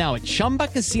sign up now at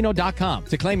ChumbaCasino.com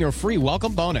to claim your free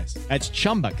welcome bonus. That's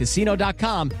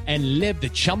ChumbaCasino.com and live the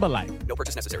Chumba life. No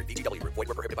purchase necessary. VGW. Void where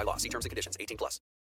prohibited by law. See terms and conditions. 18+.